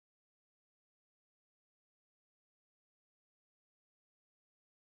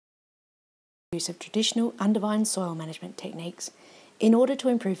use of traditional Undervine soil management techniques in order to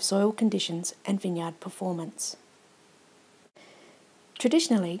improve soil conditions and vineyard performance.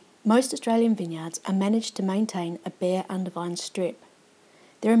 Traditionally, most Australian vineyards are managed to maintain a bare Undervine strip.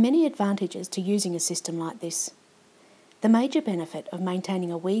 There are many advantages to using a system like this. The major benefit of maintaining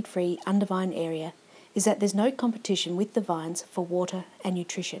a weed-free Undervine area is that there's no competition with the vines for water and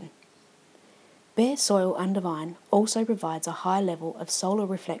nutrition. Bare soil Undervine also provides a high level of solar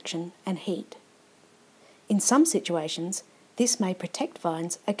reflection and heat. In some situations, this may protect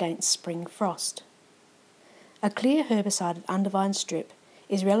vines against spring frost. A clear herbicided Undervine strip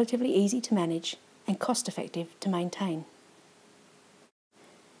is relatively easy to manage and cost-effective to maintain.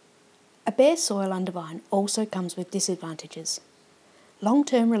 A bare soil Undervine also comes with disadvantages.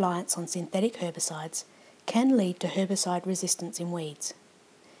 Long-term reliance on synthetic herbicides can lead to herbicide resistance in weeds.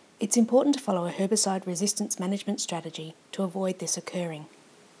 It's important to follow a herbicide resistance management strategy to avoid this occurring.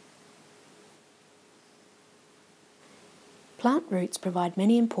 Plant roots provide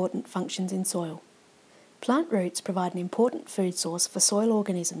many important functions in soil. Plant roots provide an important food source for soil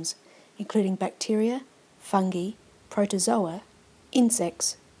organisms, including bacteria, fungi, protozoa,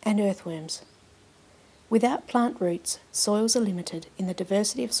 insects, and earthworms. Without plant roots, soils are limited in the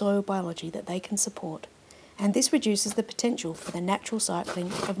diversity of soil biology that they can support, and this reduces the potential for the natural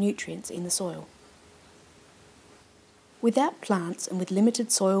cycling of nutrients in the soil. Without plants and with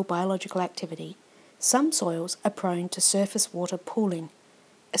limited soil biological activity, some soils are prone to surface water pooling,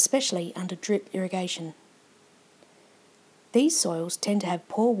 especially under drip irrigation. These soils tend to have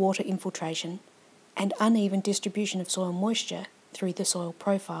poor water infiltration and uneven distribution of soil moisture through the soil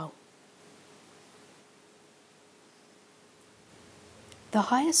profile. The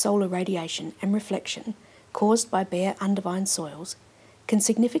higher solar radiation and reflection caused by bare Undervine soils can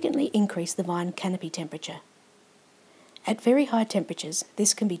significantly increase the vine canopy temperature. At very high temperatures,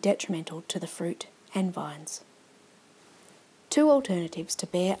 this can be detrimental to the fruit and vines. Two alternatives to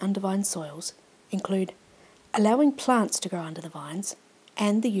bare Undervine soils include allowing plants to grow under the vines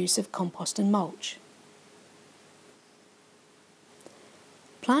and the use of compost and mulch.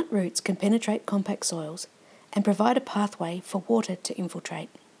 Plant roots can penetrate compact soils and provide a pathway for water to infiltrate.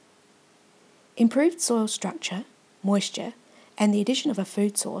 Improved soil structure, moisture, and the addition of a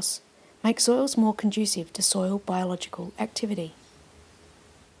food source make soils more conducive to soil biological activity.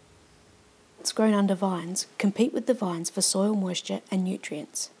 Plants grown under vines compete with the vines for soil moisture and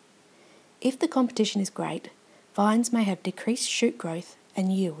nutrients. If the competition is great, vines may have decreased shoot growth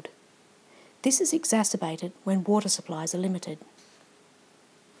and yield. This is exacerbated when water supplies are limited.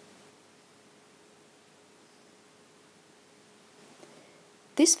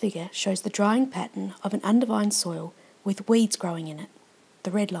 This figure shows the drying pattern of an Undervine soil with weeds growing in it, the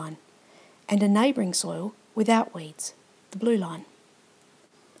red line, and a neighbouring soil without weeds, the blue line.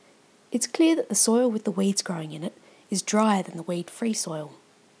 It's clear that the soil with the weeds growing in it is drier than the weed-free soil.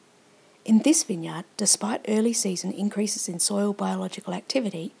 In this vineyard, despite early season increases in soil biological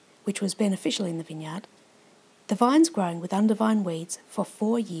activity, which was beneficial in the vineyard, the vines growing with Undervine weeds for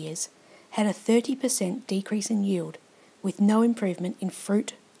 4 years had a 30% decrease in yield with no improvement in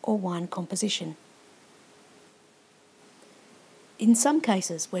fruit or wine composition. In some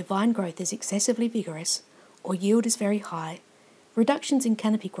cases where vine growth is excessively vigorous or yield is very high, reductions in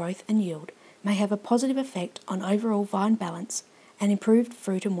canopy growth and yield may have a positive effect on overall vine balance and improved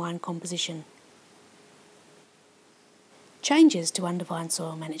fruit and wine composition. Changes to Undervine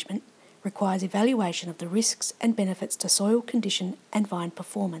soil management requires evaluation of the risks and benefits to soil condition and vine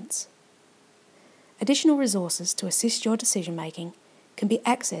performance. Additional resources to assist your decision making can be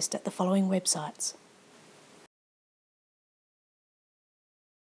accessed at the following websites: